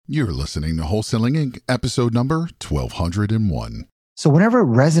You're listening to Wholesaling Inc., episode number 1201. So whenever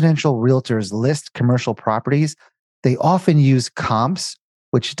residential realtors list commercial properties, they often use comps,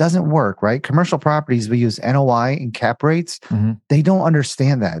 which doesn't work, right? Commercial properties, we use NOI and cap rates. They don't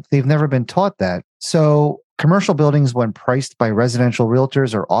understand that. They've never been taught that. So commercial buildings, when priced by residential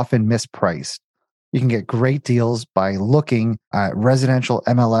realtors, are often mispriced. You can get great deals by looking at residential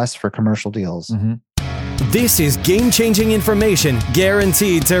MLS for commercial deals. This is game-changing information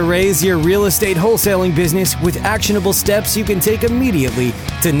guaranteed to raise your real estate wholesaling business with actionable steps you can take immediately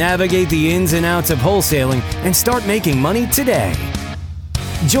to navigate the ins and outs of wholesaling and start making money today.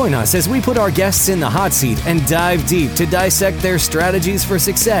 Join us as we put our guests in the hot seat and dive deep to dissect their strategies for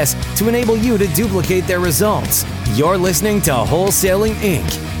success to enable you to duplicate their results. You're listening to Wholesaling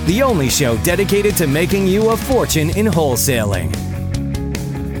Inc., the only show dedicated to making you a fortune in wholesaling.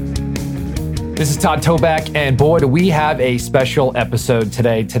 This is Todd Toback, and boy, do we have a special episode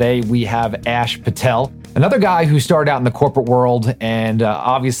today. Today, we have Ash Patel, another guy who started out in the corporate world and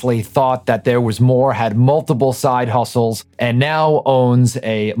obviously thought that there was more, had multiple side hustles, and now owns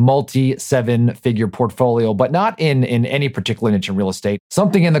a multi-seven-figure portfolio, but not in any particular niche in real estate,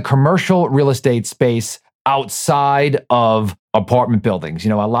 something in the commercial real estate space outside of apartment buildings.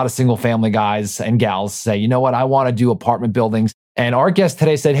 You know, a lot of single-family guys and gals say, you know what, I want to do apartment buildings. And our guest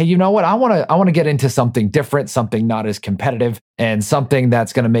today said, hey, you know what? I want to get into something different, something not as competitive, and something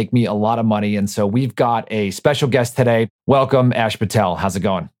that's going to make me a lot of money. And so we've got a special guest today. Welcome, Ash Patel. How's it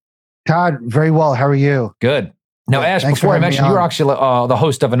going? Todd, very well. How are you? Good. Now, Ash, before I mentioned, you're actually the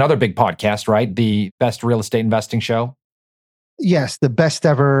host of another big podcast, right? The Best Real Estate Investing Show. Yes, the best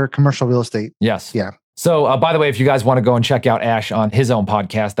ever commercial real estate. Yes. Yeah. So, by the way, if you guys want to go and check out Ash on his own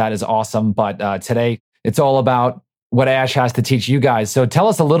podcast, that is awesome. But today, it's all about what Ash has to teach you guys. So tell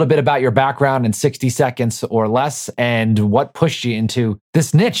us a little bit about your background in 60 seconds or less and what pushed you into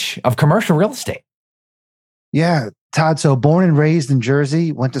this niche of commercial real estate. Yeah, Todd. So born and raised in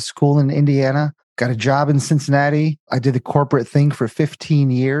Jersey, went to school in Indiana, got a job in Cincinnati. I did the corporate thing for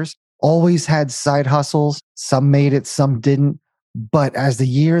 15 years, always had side hustles. Some made it, some didn't. But as the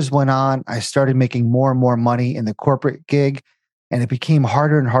years went on, I started making more and more money in the corporate gig, and it became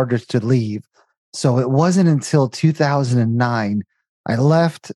harder and harder to leave. So it wasn't until 2009 I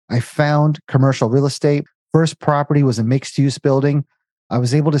left. I found commercial real estate. First property was a mixed-use building. I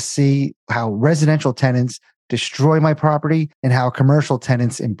was able to see how residential tenants destroy my property and how commercial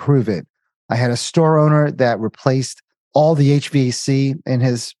tenants improve it. I had a store owner that replaced all the HVAC in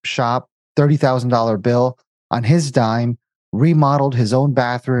his shop, $30,000 bill on his dime, remodeled his own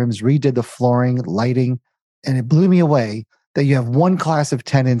bathrooms, redid the flooring, lighting, and it blew me away that you have one class of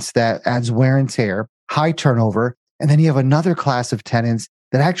tenants that adds wear and tear, high turnover, and then you have another class of tenants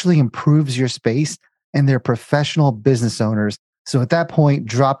that actually improves your space, and they're professional business owners. So at that point,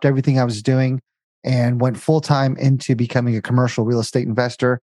 dropped everything I was doing and went full-time into becoming a commercial real estate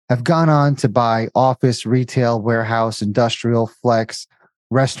investor. I've gone on to buy office, retail, warehouse, industrial, flex,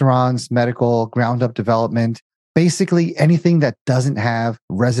 restaurants, medical, ground-up development, basically anything that doesn't have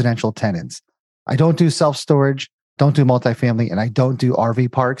residential tenants. I don't do self-storage, don't do multifamily, and I don't do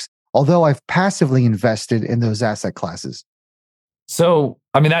RV parks, although I've passively invested in those asset classes. So,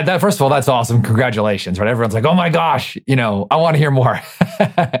 I mean, that first of all, that's awesome. Congratulations, right? Everyone's like, oh my gosh, you know, I want to hear more.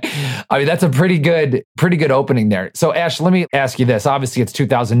 I mean, that's a pretty good opening there. So Ash, let me ask you this. Obviously, it's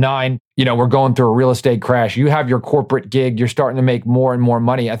 2009. You know, we're going through a real estate crash. You have your corporate gig. You're starting to make more and more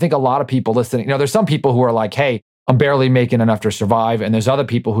money. I think a lot of people listening, you know, there's some people who are like, hey, I'm barely making enough to survive. And there's other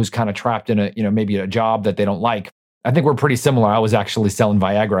people who's kind of trapped in a, you know, maybe a job that they don't like. I think we're pretty similar. I was actually selling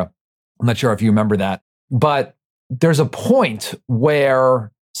Viagra. I'm not sure if you remember that. But there's a point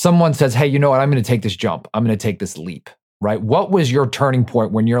where someone says, hey, you know what? I'm going to take this jump. I'm going to take this leap, right? What was your turning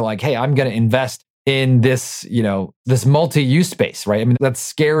point when you're like, hey, I'm going to invest in this, you know, this multi-use space, right? I mean, that's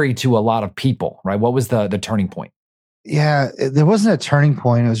scary to a lot of people, right? What was the turning point? Yeah, there wasn't a turning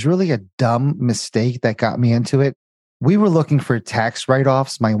point. It was really a dumb mistake that got me into it. We were looking for tax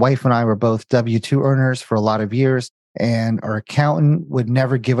write-offs. My wife and I were both W-2 earners for a lot of years, and our accountant would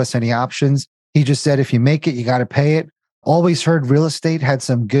never give us any options. He just said, if you make it, you got to pay it. Always heard real estate had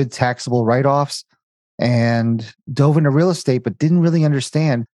some good taxable write-offs and dove into real estate, but didn't really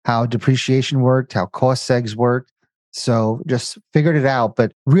understand how depreciation worked, how cost segs worked. So just figured it out.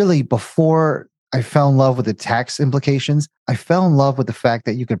 But really, before I fell in love with the tax implications, I fell in love with the fact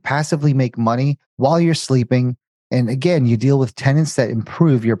that you could passively make money while you're sleeping. And again, you deal with tenants that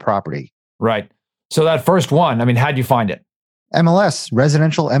improve your property. Right. So that first one, I mean, how'd you find it? MLS,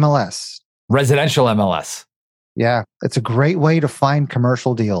 residential MLS. Residential MLS. Yeah, it's a great way to find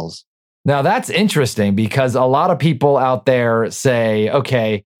commercial deals. Now that's interesting because a lot of people out there say,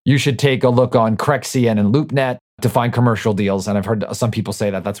 okay, you should take a look on CorrectCN and LoopNet to find commercial deals. And I've heard some people say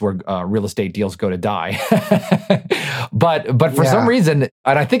that that's where real estate deals go to die. but for some reason,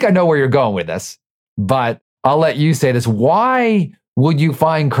 and I think I know where you're going with this, but I'll let you say this. Why would you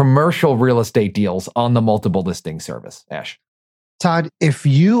find commercial real estate deals on the multiple listing service, Ash? Todd, if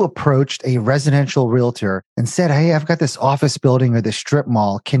you approached a residential realtor and said, hey, I've got this office building or this strip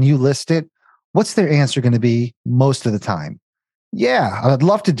mall, can you list it? What's their answer going to be most of the time? Yeah, I would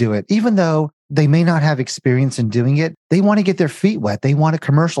love to do it. Even though they may not have experience in doing it, they want to get their feet wet. They want a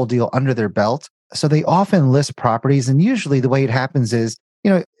commercial deal under their belt. So they often list properties. And usually the way it happens is,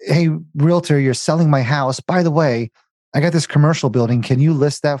 hey, realtor, you're selling my house. By the way, I got this commercial building. Can you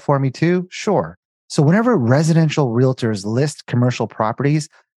list that for me too? Sure. So whenever residential realtors list commercial properties,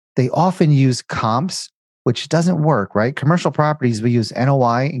 they often use comps, which doesn't work, right? Commercial properties, we use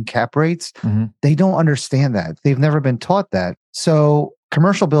NOI and cap rates. Mm-hmm. They don't understand that. They've never been taught that. So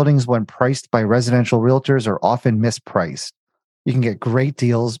commercial buildings, when priced by residential realtors, are often mispriced. You can get great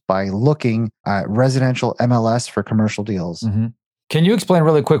deals by looking at residential MLS for commercial deals. Mm-hmm. Can you explain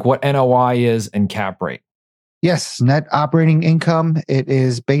really quick what NOI is and cap rate? Yes, net operating income. It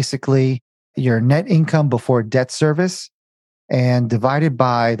is basically your net income before debt service and divided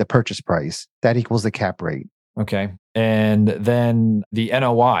by the purchase price. That equals the cap rate. Okay. And then the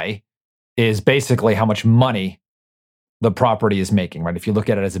NOI is basically how much money the property is making, right? If you look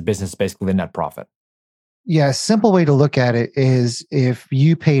at it as a business, basically the net profit. Yeah, a simple way to look at it is if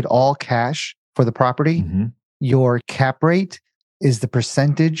you paid all cash for the property, your cap rate is the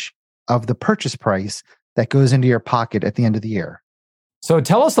percentage of the purchase price that goes into your pocket at the end of the year. So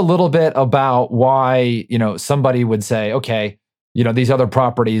tell us a little bit about why, somebody would say, okay, these other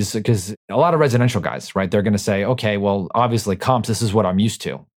properties, because a lot of residential guys, right? They're going to say, okay, well, obviously comps, this is what I'm used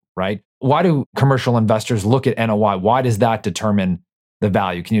to, right? Why do commercial investors look at NOI? Why does that determine the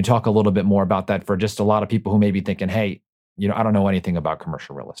value? Can you talk a little bit more about that for just a lot of people who may be thinking, hey, I don't know anything about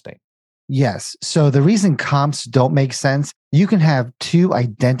commercial real estate? Yes. So the reason comps don't make sense, you can have two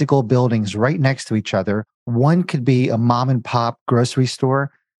identical buildings right next to each other. One could be a mom and pop grocery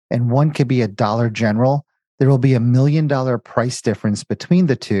store, and one could be a Dollar General. There will be $1 million price difference between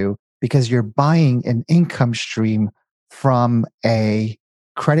the two because you're buying an income stream from a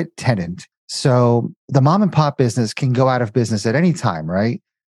credit tenant. So the mom and pop business can go out of business at any time, right?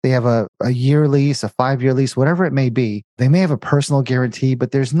 They have a year lease, a 5-year lease, whatever it may be. They may have a personal guarantee,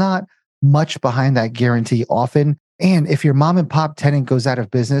 but there's not much behind that guarantee often. And if your mom and pop tenant goes out of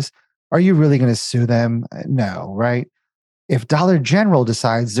business, are you really going to sue them? No, right? If Dollar General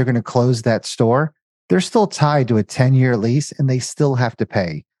decides they're going to close that store, they're still tied to a 10-year lease and they still have to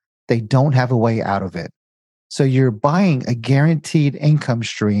pay. They don't have a way out of it. So you're buying a guaranteed income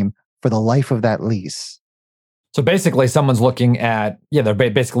stream for the life of that lease. So basically someone's looking at, they're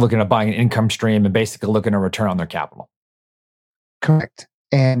basically looking at buying an income stream and basically looking at a return on their capital. Correct.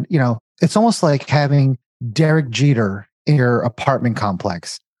 And, it's almost like having Derek Jeter in your apartment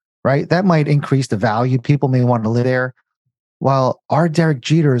complex, right? That might increase the value. People may want to live there. While our Derek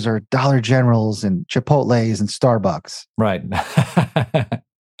Jeters are Dollar Generals and Chipotle's and Starbucks. Right.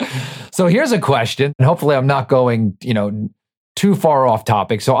 So here's a question, and hopefully I'm not going, too far off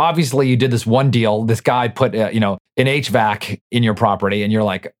topic. So obviously you did this one deal. This guy put, an HVAC in your property, and you're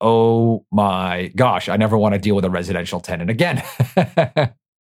like, oh my gosh, I never want to deal with a residential tenant again.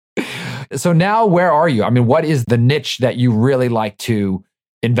 So now where are you? I mean, what is the niche that you really like to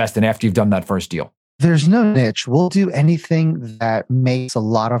invest in after you've done that first deal? There's no niche. We'll do anything that makes a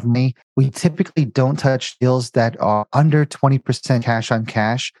lot of money. We typically don't touch deals that are under 20% cash on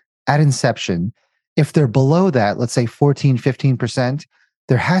cash at inception. If they're below that, let's say 14, 15%,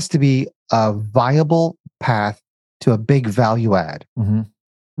 there has to be a viable path to a big value add. Mm-hmm.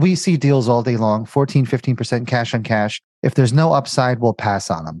 We see deals all day long, 14, 15% cash on cash. If there's no upside, we'll pass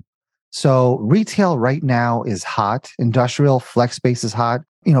on them. So retail right now is hot. Industrial flex space is hot.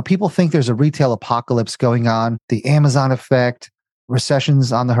 People think there's a retail apocalypse going on, the Amazon effect,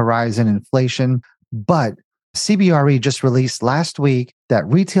 recessions on the horizon, inflation. But CBRE just released last week that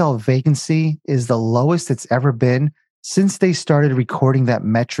retail vacancy is the lowest it's ever been since they started recording that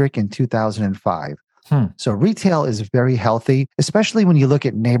metric in 2005. So retail is very healthy, especially when you look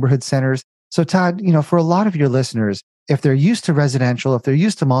at neighborhood centers. So Todd, for a lot of your listeners, if they're used to residential, if they're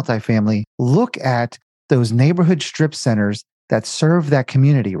used to multifamily, look at those neighborhood strip centers that serve that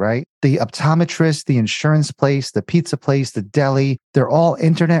community, right? The optometrist, the insurance place, the pizza place, the deli, they're all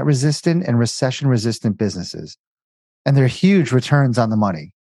internet resistant and recession resistant businesses. And they're huge returns on the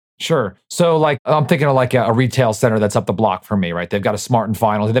money. Sure. So I'm thinking of a retail center that's up the block from me, right? They've got a Smart and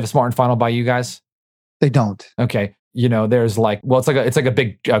Final. Do they have a Smart and Final by you guys? They don't. Okay. there's it's like a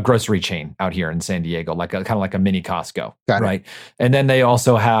big grocery chain out here in San Diego, like kind of like a mini Costco, Got it. right? And then they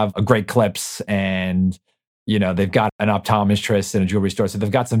also have a Great Clips, and they've got an optometrist and a jewelry store. So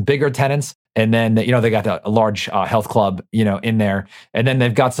they've got some bigger tenants, and then they got a large health club, in there, and then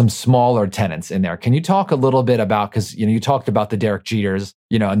they've got some smaller tenants in there. Can you talk a little bit about, because you talked about the Derek Jeters,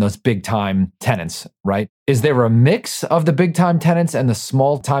 and those big time tenants, right? Is there a mix of the big time tenants and the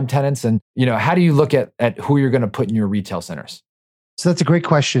small time tenants, and how do you look at who you're going to put in your retail centers? So that's a great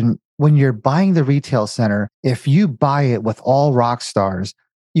question. When you're buying the retail center, if you buy it with all rock stars,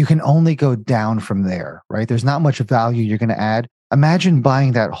 you can only go down from there, right? There's not much value you're going to add. Imagine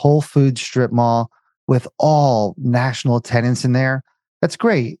buying that Whole Foods strip mall with all national tenants in there. That's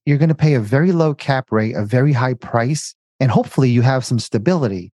great. You're going to pay a very low cap rate, a very high price, and hopefully you have some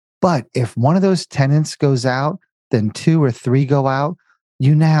stability. But if one of those tenants goes out, then 2 or 3 go out,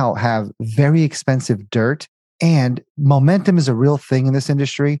 you now have very expensive dirt. And momentum is a real thing in this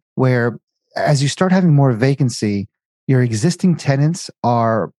industry, where as you start having more vacancy, your existing tenants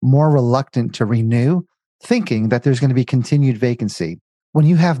are more reluctant to renew, thinking that there's going to be continued vacancy. When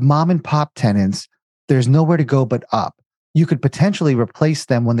you have mom and pop tenants, there's nowhere to go but up. You could potentially replace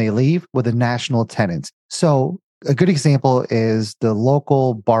them when they leave with a national tenant. So a good example is the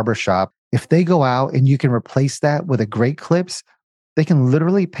local barbershop. If they go out and you can replace that with a Great Clips, they can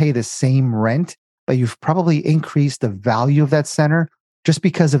literally pay the same rent, but you've probably increased the value of that center just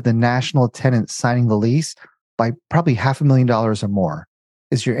because of the national tenant signing the lease by probably $500,000 or more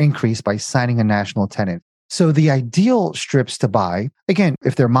is your increase by signing a national tenant. So the ideal strips to buy, again,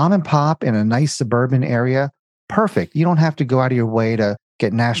 if they're mom and pop in a nice suburban area, perfect. You don't have to go out of your way to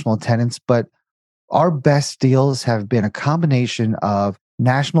get national tenants, but our best deals have been a combination of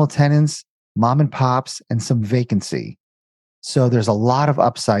national tenants, mom and pops, and some vacancy. So there's a lot of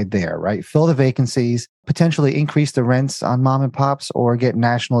upside there, right? Fill the vacancies, potentially increase the rents on mom and pops, or get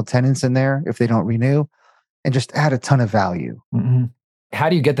national tenants in there if they don't renew, and just add a ton of value. Mm-hmm. How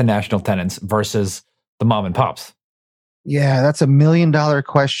do you get the national tenants versus the mom and pops? Yeah, that's $1 million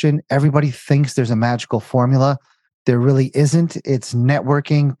question. Everybody thinks there's a magical formula. There really isn't. It's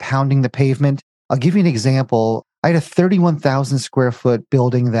networking, pounding the pavement. I'll give you an example. I had a 31,000 square foot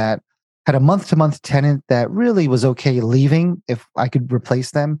building that had a month-to-month tenant that really was okay leaving if I could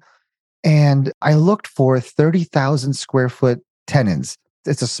replace them. And I looked for 30,000 square foot tenants.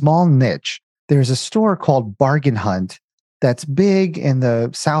 It's a small niche. There's a store called Bargain Hunt that's big in the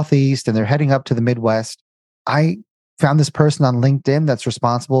Southeast, and they're heading up to the Midwest. I found this person on LinkedIn that's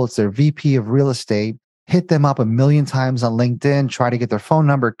responsible. It's their VP of real estate. Hit them up 1 million times on LinkedIn, tried to get their phone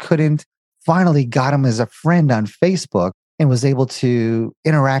number, couldn't. Finally got him as a friend on Facebook and was able to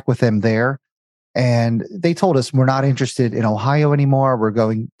interact with them there. And they told us, we're not interested in Ohio anymore. We're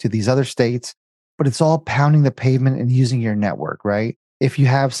going to these other states. But it's all pounding the pavement and using your network, right? If you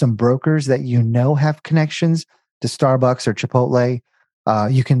have some brokers that have connections to Starbucks or Chipotle,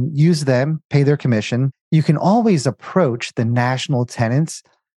 you can use them, pay their commission. You can always approach the national tenants.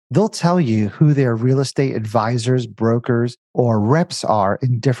 They'll tell you who their real estate advisors, brokers, or reps are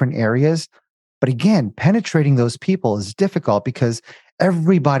in different areas. But again, penetrating those people is difficult because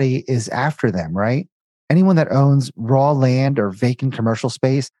everybody is after them, right? Anyone that owns raw land or vacant commercial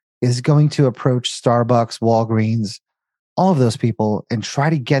space is going to approach Starbucks, Walgreens, all of those people and try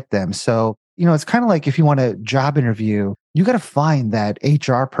to get them. So, it's kind of like if you want a job interview, you got to find that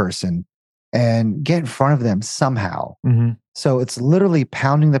HR person and get in front of them somehow. Mm-hmm. So it's literally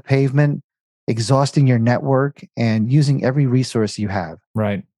pounding the pavement, exhausting your network, and using every resource you have.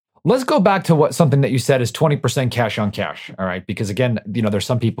 Right. Let's go back to something that you said is 20% cash on cash. All right. Because again, there's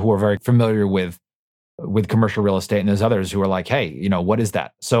some people who are very familiar with commercial real estate, and there's others who are like, hey, what is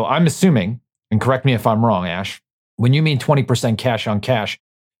that? So I'm assuming, and correct me if I'm wrong, Ash, when you mean 20% cash on cash,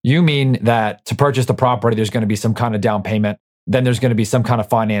 you mean that to purchase the property, there's going to be some kind of down payment. Then there's going to be some kind of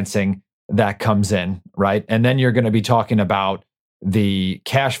financing that comes in, right? And then you're going to be talking about the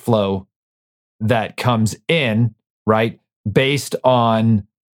cash flow that comes in, right? Based on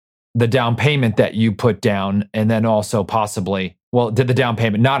the down payment that you put down, and then also possibly, did the down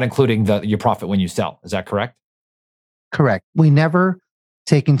payment, not including your profit when you sell. Is that correct? Correct. We never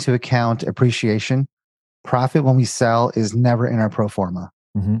take into account appreciation. Profit when we sell is never in our pro forma.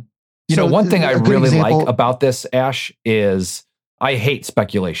 Mm-hmm. One thing I really like about this, Ash, is I hate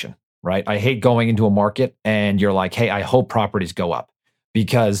speculation, right? I hate going into a market and you're like, hey, I hope properties go up,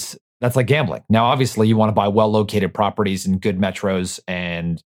 because that's like gambling. Now, obviously, you want to buy well-located properties in good metros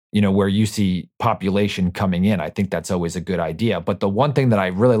and, where you see population coming in. I think that's always a good idea. But the one thing that I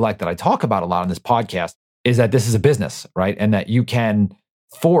really like that I talk about a lot on this podcast is that this is a business, right? And that you can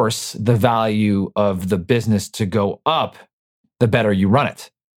force the value of the business to go up, the better you run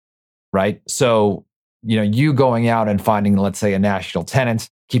it, right? So, you going out and finding, let's say, a national tenant,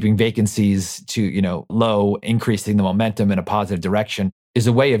 keeping vacancies to, low, increasing the momentum in a positive direction is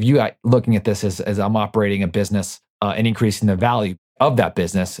a way of you looking at this as I'm operating a business and increasing the value of that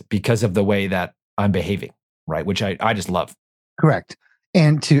business because of the way that I'm behaving, right? Which I just love. Correct.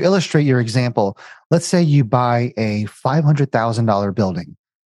 And to illustrate your example, let's say you buy a $500,000 building.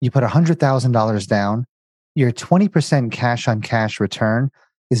 You put $100,000 down. Your 20% cash on cash return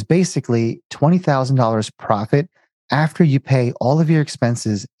is basically $20,000 profit after you pay all of your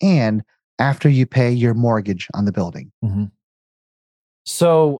expenses and after you pay your mortgage on the building. Mm-hmm.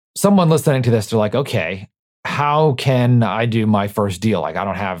 So someone listening to this, they're like, okay, how can I do my first deal? Like I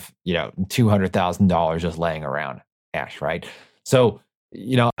don't have, $200,000 just laying around, Ash, right? So,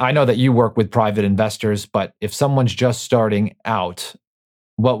 I know that you work with private investors, but if someone's just starting out,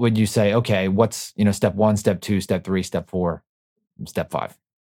 what would you say? Okay, what's, step 1, step 2, step 3, step 4, step 5?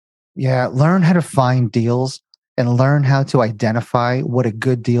 Yeah, learn how to find deals and learn how to identify what a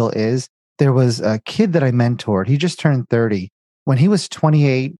good deal is. There was a kid that I mentored. He just turned 30. When he was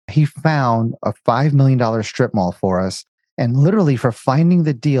 28, he found a $5 million strip mall for us. And literally for finding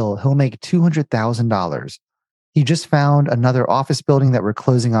the deal, he'll make $200,000. He just found another office building that we're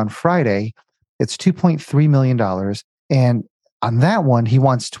closing on Friday. It's $2.3 million. And on that one, he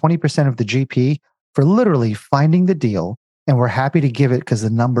wants 20% of the GP for literally finding the deal. And we're happy to give it because the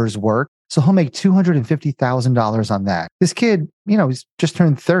numbers work. So he'll make $250,000 on that. This kid, he's just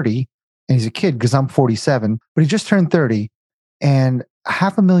turned 30 and he's a kid because I'm 47, but he just turned 30 and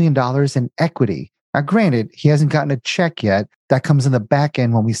 $500,000 in equity. Now, granted, he hasn't gotten a check yet. That comes in the back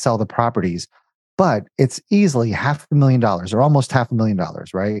end when we sell the properties, but it's easily $500,000 or almost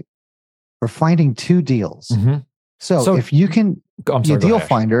 $500,000, right? We're finding 2 deals. Mm-hmm. So if you can be a deal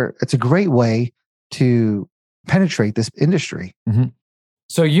finder, it's a great way to penetrate this industry. Mm-hmm.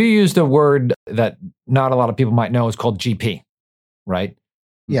 So you used a word that not a lot of people might know is called GP, right?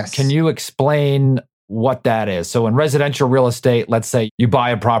 Yes. Can you explain what that is? So in residential real estate, let's say you buy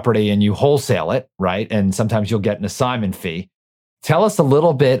a property and you wholesale it, right? And sometimes you'll get an assignment fee. Tell us a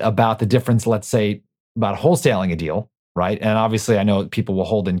little bit about the difference, let's say, about wholesaling a deal, right? And obviously I know people will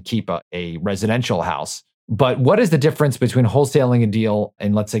hold and keep a residential house, but what is the difference between wholesaling a deal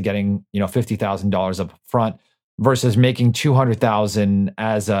and let's say getting, $50,000 up front versus making $200,000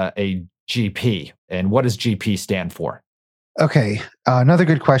 as a GP? And what does GP stand for? Okay, another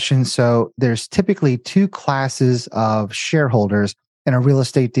good question. So there's typically 2 classes of shareholders in a real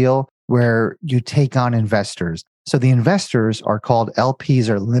estate deal where you take on investors. So the investors are called LPs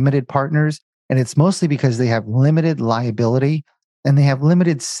or limited partners, and it's mostly because they have limited liability and they have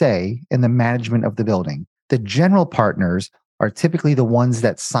limited say in the management of the building. The general partners are typically the ones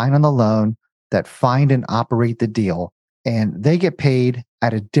that sign on the loan, that find and operate the deal, and they get paid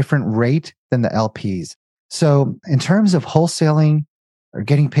at a different rate than the LPs. So in terms of wholesaling or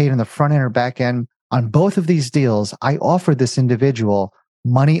getting paid on the front end or back end, on both of these deals, I offer this individual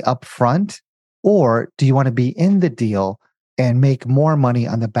money up front, or do you want to be in the deal and make more money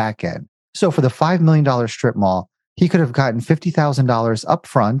on the back end? So for the $5 million strip mall, he could have gotten $50,000 up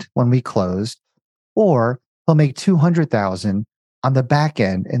front when we closed, or he'll make $200,000 on the back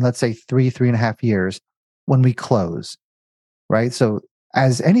end in, let's say, 3.5 years when we close, right? So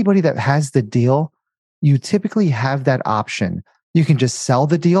as anybody that has the deal, you typically have that option. You can just sell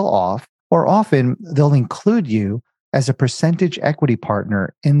the deal off, or often they'll include you as a percentage equity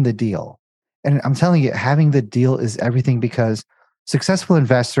partner in the deal. And I'm telling you, having the deal is everything because successful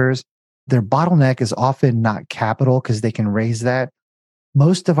investors, their bottleneck is often not capital because they can raise that.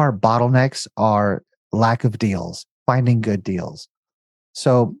 Most of our bottlenecks are lack of deals, finding good deals.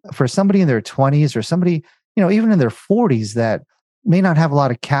 So for somebody in their 20s or somebody, even in their 40s that may not have a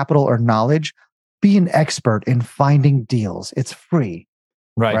lot of capital or knowledge, be an expert in finding deals. It's free,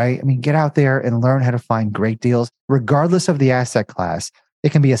 right? I mean, get out there and learn how to find great deals, regardless of the asset class.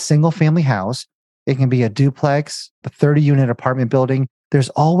 It can be a single family house. It can be a duplex, a 30-unit apartment building. There's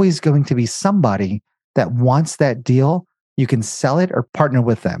always going to be somebody that wants that deal. You can sell it or partner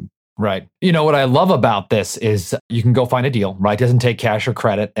with them. Right. What I love about this is you can go find a deal, right? It doesn't take cash or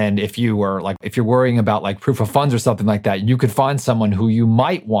credit. And if you're worrying about proof of funds or something like that, you could find someone who you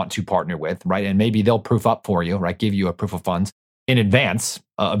might want to partner with, right? And maybe they'll proof up for you, right? Give you a proof of funds in advance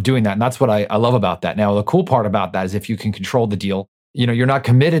of doing that. And that's what I love about that. Now, the cool part about that is if you can control the deal, you're not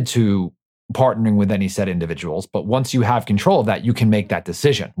committed to partnering with any set individuals, but once you have control of that, you can make that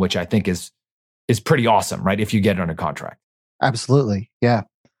decision, which I think is pretty awesome, right? If you get it under contract. Absolutely. Yeah.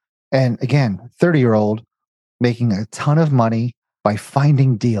 And again, 30-year-old making a ton of money, by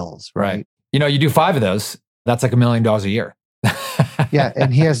finding deals, right? Right. You know, you do 5 of those, that's like $1 million a year. Yeah.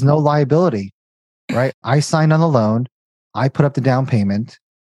 And he has no liability, right? I signed on the loan. I put up the down payment.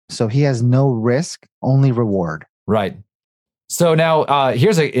 So he has no risk, only reward. Right. So now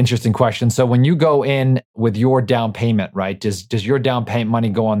here's an interesting question. So when you go in with your down payment, right, does your down payment money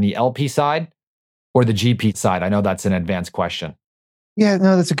go on the LP side or the GP side? I know that's an advanced question. Yeah,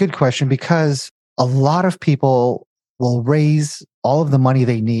 no, that's a good question because a lot of people will raise all of the money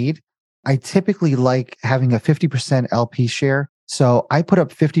they need. I typically like having a 50% LP share. So I put up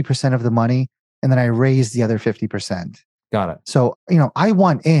 50% of the money and then I raise the other 50%. Got it. So, I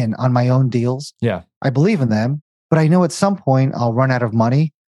want in on my own deals. Yeah. I believe in them, but I know at some point I'll run out of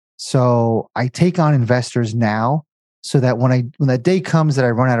money. So I take on investors now so that when that day comes that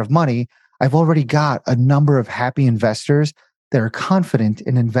I run out of money, I've already got a number of happy investors that are confident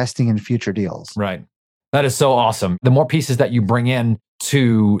in investing in future deals. Right. That is so awesome. The more pieces that you bring in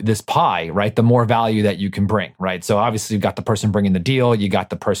to this pie, right, the more value that you can bring, right? So obviously you've got the person bringing the deal, you got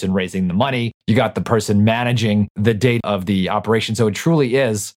the person raising the money, you got the person managing the date of the operation. So it truly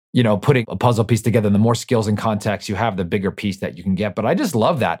is, putting a puzzle piece together. The more skills and context you have, the bigger piece that you can get. But I just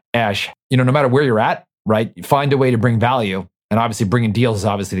love that, Ash. No matter where you're at, right, you find a way to bring value. And obviously bringing deals is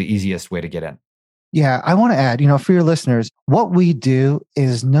obviously the easiest way to get in. Yeah, I want to add, for your listeners, what we do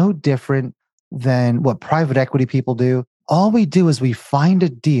is no different than what private equity people do. All we do is we find a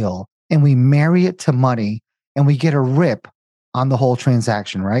deal and we marry it to money and we get a rip on the whole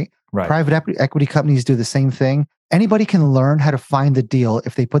transaction, right? Right. Private equity companies do the same thing. Anybody can learn how to find the deal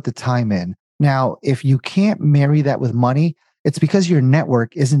if they put the time in. Now, if you can't marry that with money, it's because your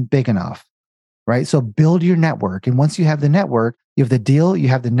network isn't big enough, right? So build your network. And once you have the network, you have the deal, you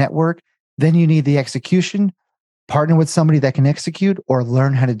have the network, then you need the execution, partner with somebody that can execute or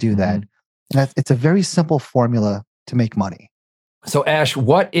learn how to do that. And it's a very simple formula to make money. So Ash,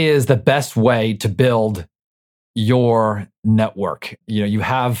 what is the best way to build your network? You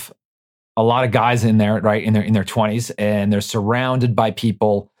have a lot of guys in there, right, in their 20s, and they're surrounded by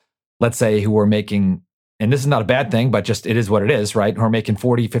people, let's say, who are making, and this is not a bad thing, but just it is what it is, right, who are making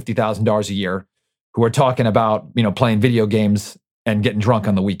 $40,000, $50,000 a year, who are talking about, playing video games and getting drunk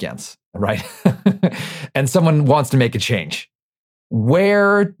on the weekends, right? And someone wants to make a change.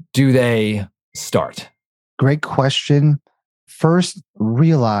 Where do they start? Great question. First,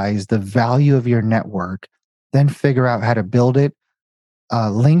 realize the value of your network, then figure out how to build it.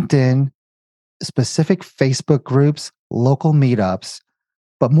 LinkedIn, specific Facebook groups, local meetups.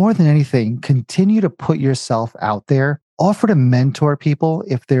 But more than anything, continue to put yourself out there. Offer to mentor people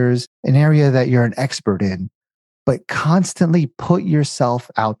if there's an area that you're an expert in, but constantly put yourself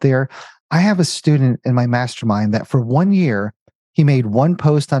out there. I have a student in my mastermind that for 1 year, he made one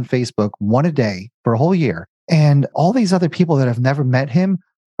post on Facebook, one a day for a whole year. And all these other people that have never met him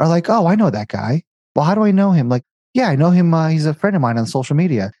are like, oh, I know that guy. Well, how do I know him? Like, yeah, I know him. He's a friend of mine on social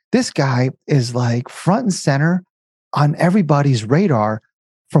media. This guy is like front and center on everybody's radar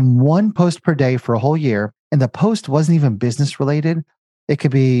from one post per day for a whole year. And the post wasn't even business related. It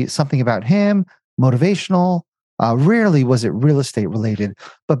could be something about him, motivational. Rarely was it real estate related,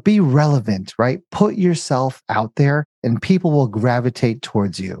 but be relevant, right? Put yourself out there and people will gravitate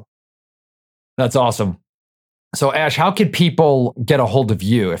towards you. That's awesome. So Ash, how could people get a hold of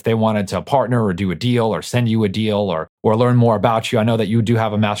you if they wanted to partner or do a deal or send you a deal or learn more about you? I know that you do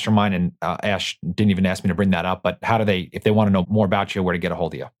have a mastermind, and Ash didn't even ask me to bring that up, but how do they, if they want to know more about you, where to get a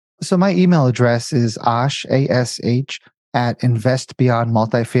hold of you? So my email address is ash, A-S-H, at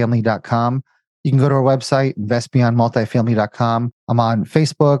investbeyondmultifamily.com. You can go to our website, investbeyondmultifamily.com. I'm on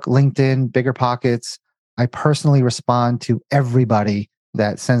Facebook, LinkedIn, Bigger Pockets. I personally respond to everybody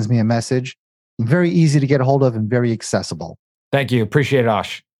that sends me a message. Very easy to get a hold of and very accessible. Thank you. Appreciate it,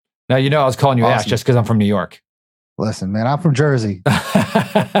 Ash. Now, I was calling you Ash just because I'm from New York. Listen, man, I'm from Jersey.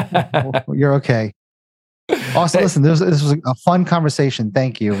 You're okay. Also, listen, this was a fun conversation.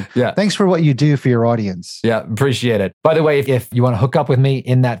 Thank you. Yeah. Thanks for what you do for your audience. Yeah, appreciate it. By the way, if you want to hook up with me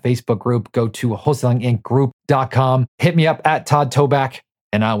in that Facebook group, go to wholesalingincgroup.com. Hit me up at Todd Toback,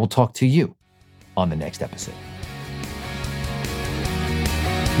 and I will talk to you on the next episode.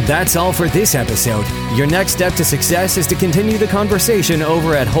 That's all for this episode. Your next step to success is to continue the conversation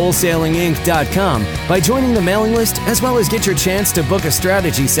over at wholesalinginc.com by joining the mailing list, as well as get your chance to book a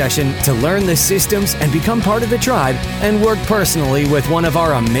strategy session to learn the systems and become part of the tribe and work personally with one of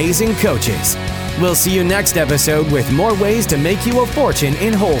our amazing coaches. We'll see you next episode with more ways to make you a fortune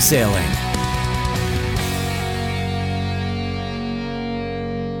in wholesaling.